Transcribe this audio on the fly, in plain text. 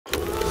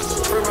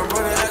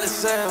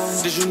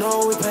sales. Did you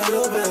know we pay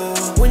the bill?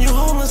 When you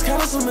homeless,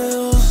 count some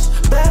meals.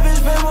 Bad bitch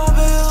pay my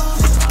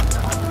bills.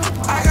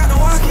 I got the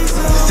walkie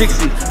too.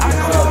 60. I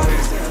got the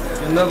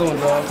walkie. Another one,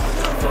 dog.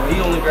 He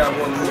only got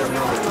one here.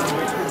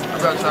 I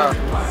got y'all.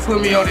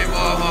 Put me on that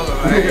motherfucker,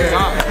 man.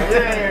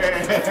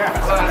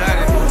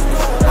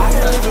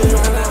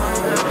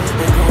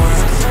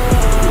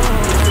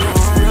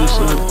 Just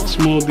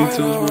small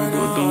details, bro,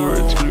 but don't worry,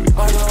 it's gonna be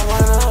cool.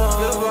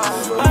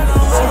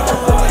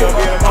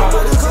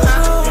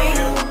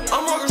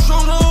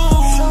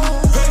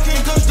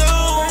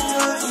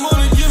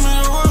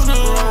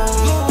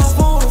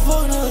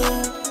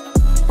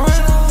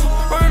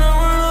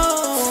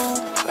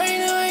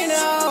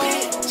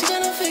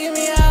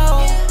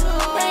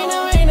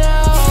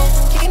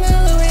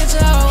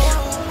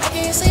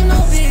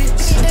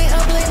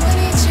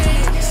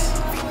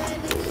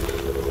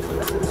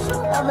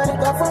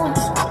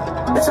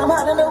 Bitch, I'm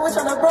hot in the witch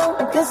on the bro.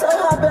 Get so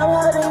hot, but I'm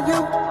hotter than you.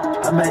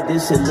 I made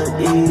this shit look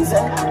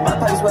easy. My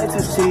pocket's way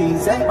too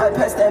cheesy. Might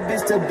pass that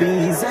bitch to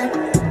Beezy.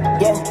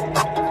 Yeah.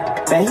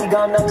 Man, he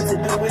gon' know what to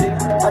do with it.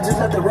 I just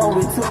left the room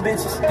with 2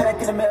 bitches.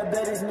 Packing the mail,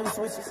 betties, new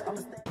switches.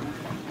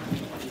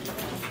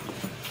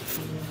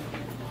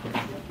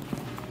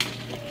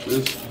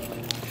 This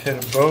hit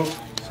a bro.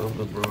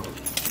 Something bro.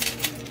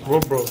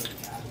 What, bro?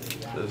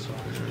 This one.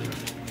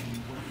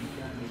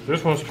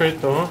 This one's straight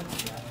though, huh?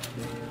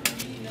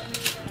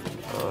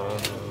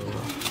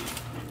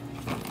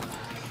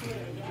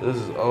 This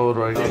is old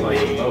right here.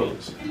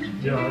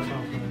 Yeah, that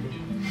sounds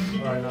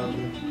good. Alright, now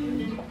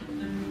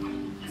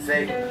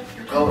Say,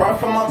 go right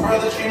from my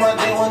brother, treat my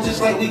day one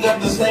just like we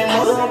got the same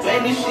mother.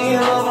 Baby, she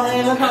in love, I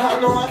ain't a I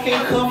know I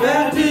can't come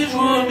back. Bad bitch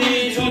want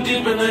me too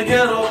deep in the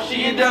ghetto. She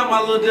get down my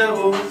little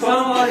devil.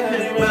 Fun like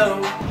heavy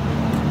metal.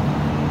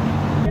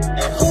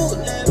 And who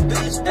that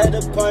bitch at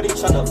the party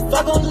tryna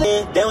fuck on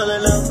me? They wanna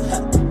know.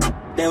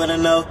 They wanna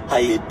know how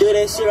you do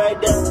that shit right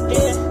there.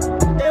 Yeah.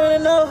 They wanna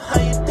know how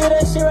you do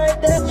that shit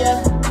right there.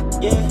 Yeah.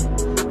 Yeah.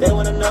 They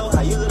wanna know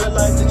how you live the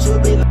life that you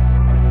be like.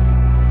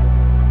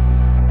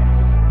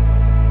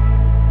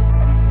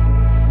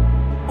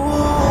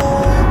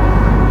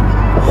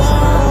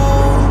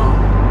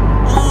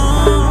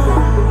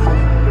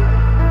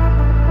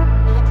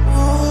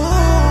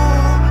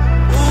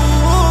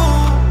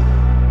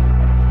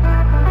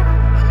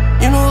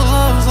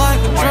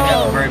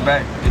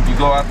 Back. If you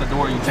go out the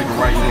door, you take a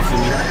right, you gonna see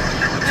me.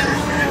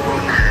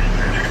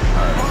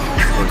 Alright.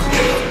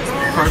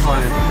 First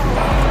one.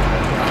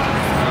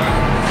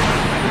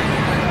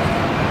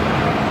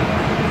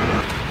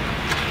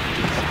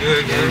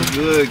 Good game.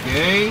 Good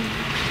game.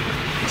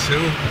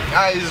 2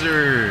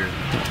 Geyser.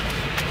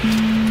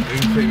 You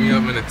can pick me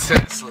up in a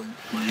Tesla.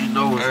 You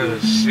know what's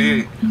good.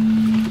 Shit.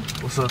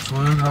 What's up,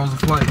 twin? How was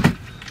the flight?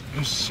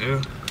 You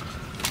shit.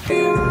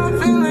 I'm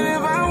feeling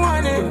if I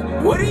want it.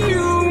 What do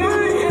you want?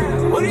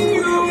 What do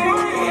you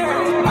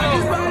want? I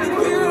just bought a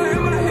pill in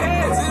my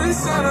head to the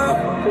sun up,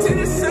 to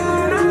the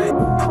sun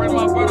up. Bring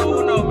my brother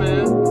Uno,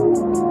 man.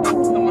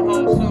 Coming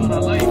home soon. I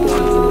like you.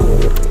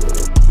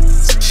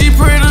 She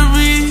prayed to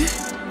me.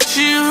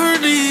 She in her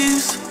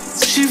knees.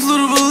 She flew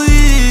to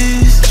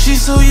Belize. She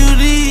so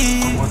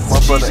unique. My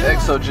brother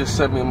EXO just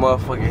sent me a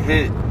motherfucking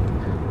hit.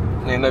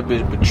 Man, that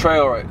bitch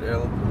Betrayal right there.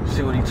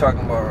 See what he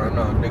talking about right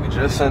now. Nigga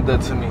just sent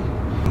that to me.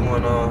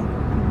 Doing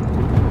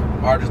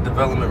artist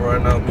development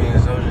right now. Me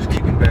and Zoe just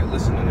kicking back,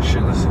 listening to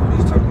shit. Let's see what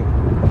he's talking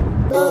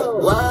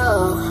about.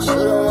 Wow, she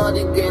don't want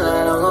the green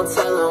light, I'm gon'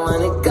 tell her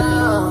when it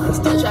go.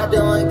 Still try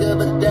doing good,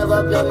 but the devil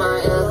up in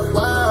my ear.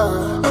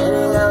 Whoa,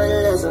 baby, now we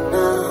listen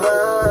now.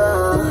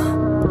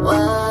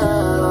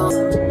 Whoa,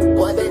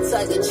 boy, they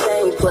take a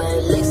chain,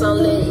 playing licks on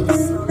licks.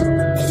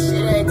 And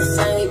shit ain't the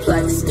same, we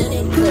play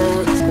skinny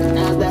cuts.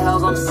 Now the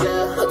house on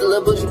sale, put the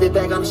little bougie bit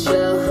back on the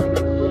shelf.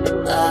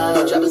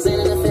 Drop a Zen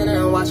in the finna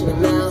and watching it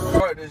now.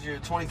 Hard this year,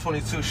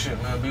 2022 shit,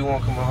 man.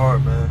 B1 coming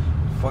hard, man.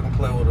 Fucking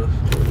play with us.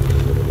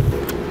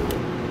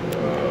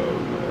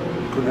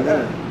 Look at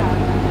that.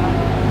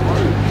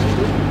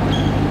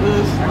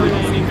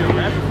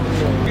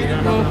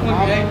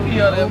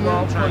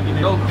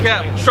 No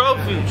cap,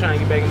 trophy. I'm trying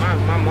to get back in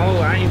my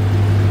mode. I ain't.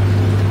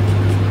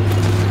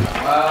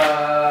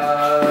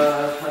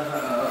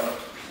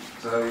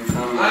 I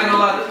ain't gonna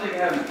lie, this nigga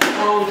having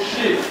cold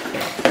shit.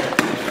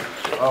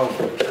 Oh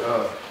my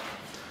god.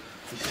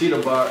 You see the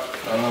box?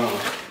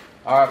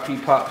 RIP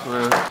Pops,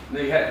 man.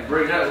 Nigga had to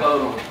bring that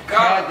load on.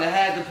 God.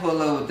 Had to pull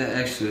up with the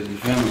extra, you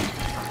feel me?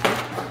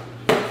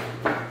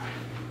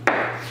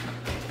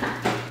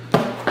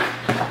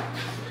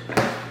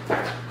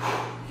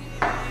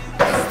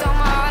 Stole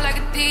my heart like a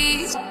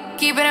thief.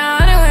 Keep it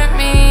 100 with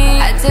me.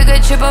 I took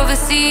a trip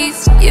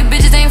overseas. Your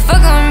bitches ain't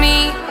fucking with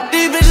me.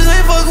 These bitches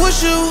ain't fucking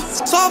with you.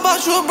 So I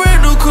bought you a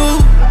brand new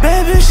coupe.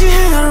 Bad bitch, she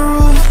hang on the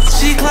roof.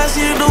 She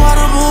classy and know how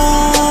to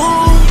move.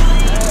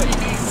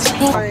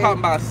 I'm popping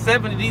about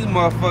 7 of these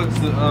motherfuckers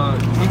to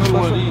give me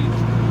one of these.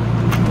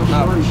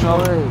 Nah, for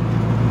sure.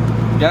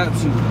 Got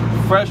to.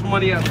 Fresh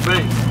money out the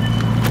bank.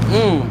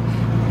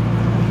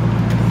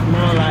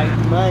 Smell like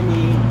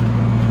money.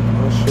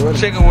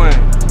 Chicken wing.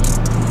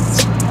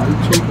 How you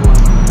chicken wing?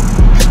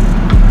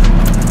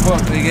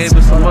 fuck they gave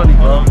us some money,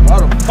 bro? Why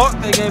the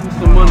fuck they gave us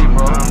some money,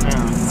 bro?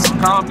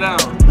 Calm down.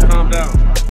 Calm down.